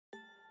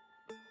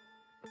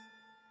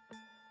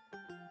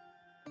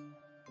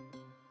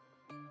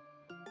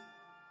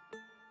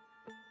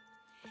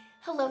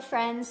Hello,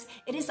 friends.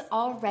 It is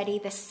already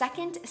the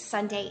second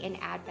Sunday in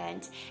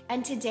Advent,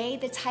 and today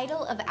the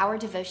title of our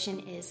devotion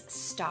is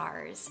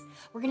Stars.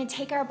 We're going to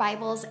take our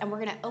Bibles and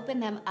we're going to open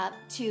them up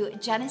to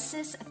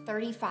Genesis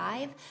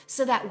 35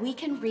 so that we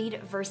can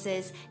read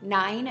verses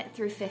 9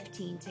 through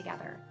 15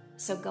 together.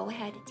 So go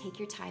ahead, take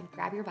your time,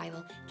 grab your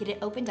Bible, get it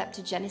opened up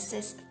to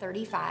Genesis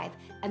 35,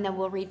 and then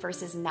we'll read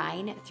verses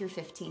 9 through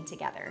 15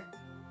 together.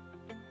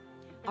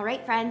 All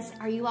right, friends,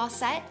 are you all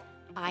set?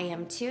 I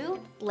am too.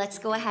 Let's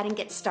go ahead and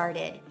get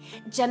started.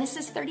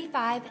 Genesis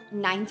 35,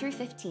 9 through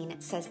 15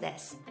 says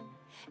this.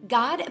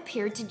 God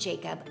appeared to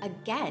Jacob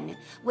again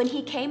when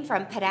he came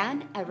from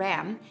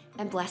Paddan-aram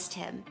and blessed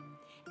him.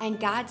 And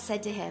God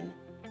said to him,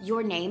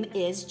 "Your name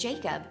is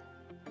Jacob.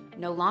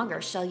 No longer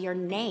shall your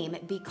name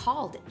be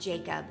called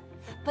Jacob,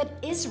 but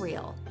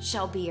Israel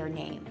shall be your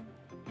name."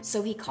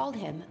 So he called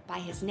him by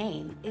his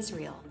name,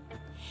 Israel.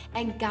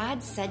 And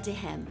God said to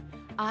him,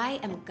 "I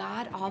am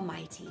God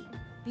Almighty.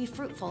 Be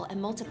fruitful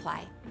and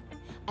multiply.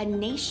 A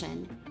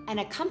nation and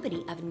a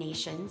company of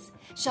nations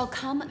shall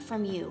come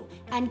from you,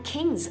 and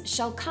kings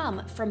shall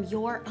come from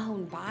your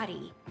own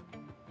body.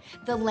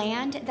 The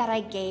land that I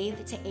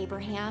gave to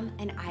Abraham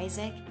and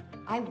Isaac,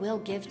 I will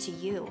give to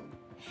you,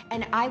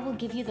 and I will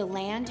give you the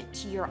land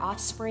to your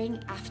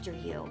offspring after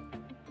you."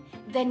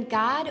 Then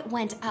God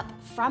went up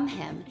from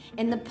him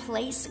in the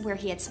place where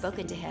he had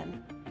spoken to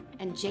him.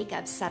 And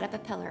Jacob set up a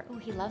pillar. Oh,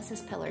 he loves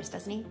his pillars,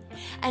 doesn't he?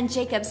 And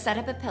Jacob set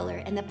up a pillar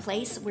in the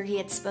place where he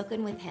had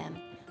spoken with him,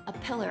 a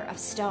pillar of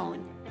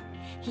stone.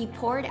 He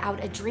poured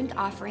out a drink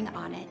offering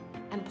on it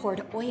and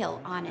poured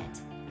oil on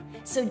it.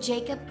 So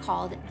Jacob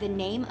called the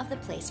name of the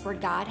place where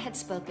God had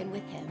spoken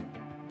with him,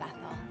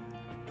 Bethel.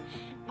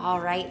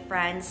 All right,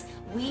 friends,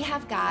 we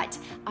have got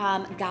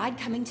God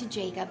coming to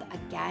Jacob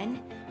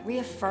again,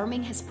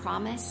 reaffirming his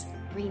promise,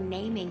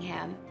 renaming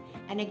him.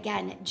 And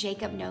again,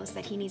 Jacob knows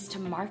that he needs to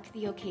mark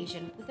the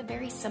occasion with a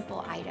very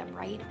simple item,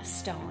 right? A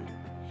stone.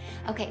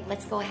 Okay,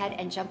 let's go ahead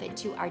and jump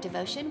into our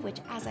devotion, which,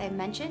 as I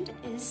mentioned,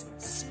 is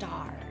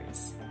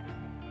stars.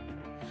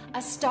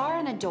 A star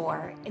on a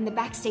door in the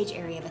backstage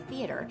area of a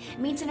theater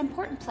means an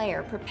important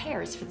player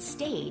prepares for the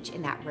stage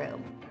in that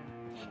room.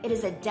 It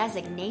is a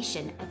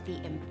designation of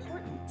the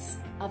importance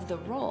of the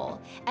role,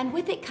 and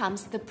with it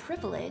comes the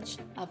privilege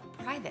of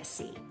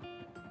privacy.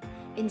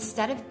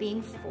 Instead of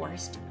being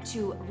forced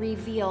to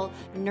reveal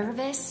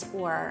nervous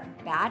or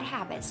bad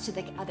habits to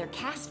the other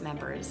cast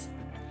members,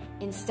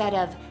 instead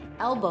of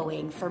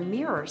elbowing for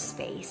mirror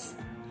space,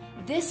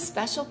 this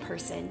special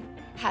person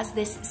has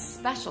this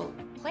special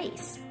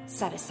place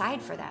set aside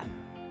for them.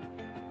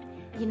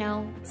 You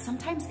know,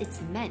 sometimes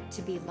it's meant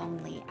to be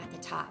lonely at the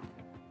top.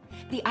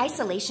 The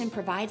isolation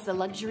provides the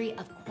luxury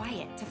of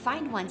quiet to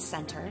find one's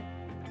center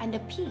and a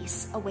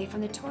peace away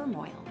from the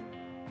turmoil.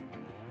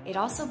 It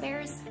also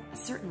bears a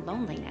certain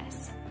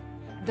loneliness.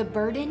 The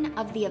burden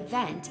of the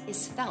event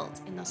is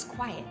felt in those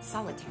quiet,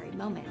 solitary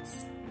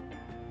moments.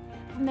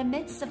 From the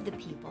midst of the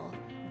people,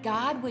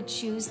 God would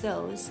choose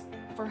those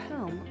for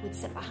whom would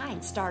sit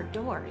behind starred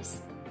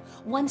doors,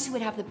 ones who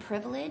would have the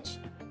privilege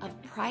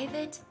of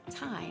private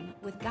time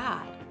with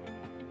God,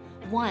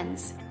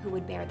 ones who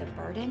would bear the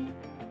burden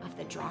of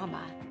the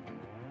drama.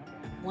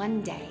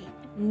 One day,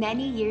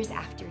 many years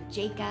after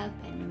Jacob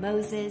and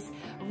Moses,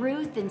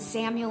 Ruth and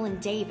Samuel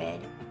and David,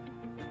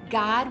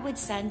 God would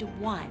send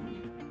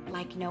one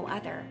like no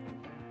other.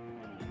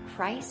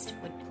 Christ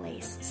would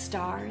place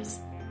stars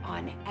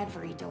on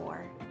every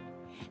door.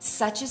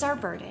 Such is our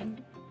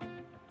burden,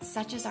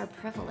 such is our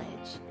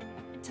privilege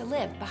to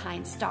live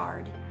behind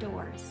starred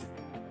doors.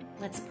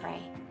 Let's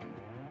pray.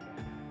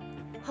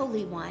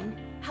 Holy One,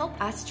 help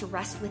us to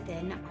rest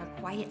within our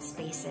quiet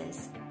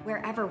spaces,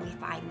 wherever we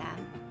find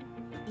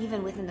them,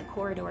 even within the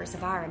corridors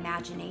of our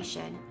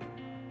imagination.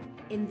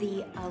 In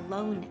the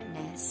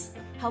aloneness,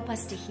 help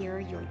us to hear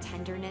your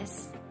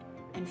tenderness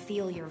and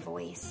feel your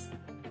voice,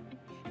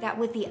 that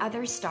with the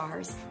other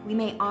stars, we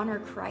may honor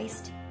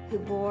Christ who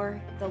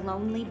bore the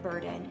lonely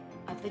burden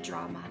of the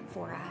drama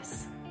for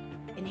us.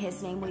 In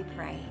his name we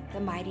pray, the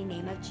mighty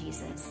name of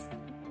Jesus.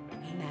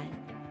 Amen.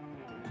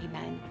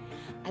 Amen.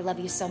 I love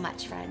you so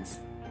much, friends,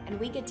 and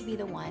we get to be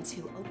the ones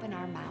who open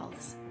our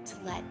mouths to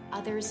let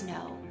others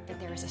know that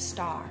there is a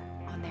star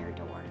on their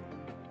door.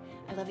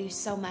 I love you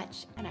so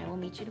much, and I will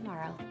meet you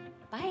tomorrow.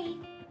 Bye.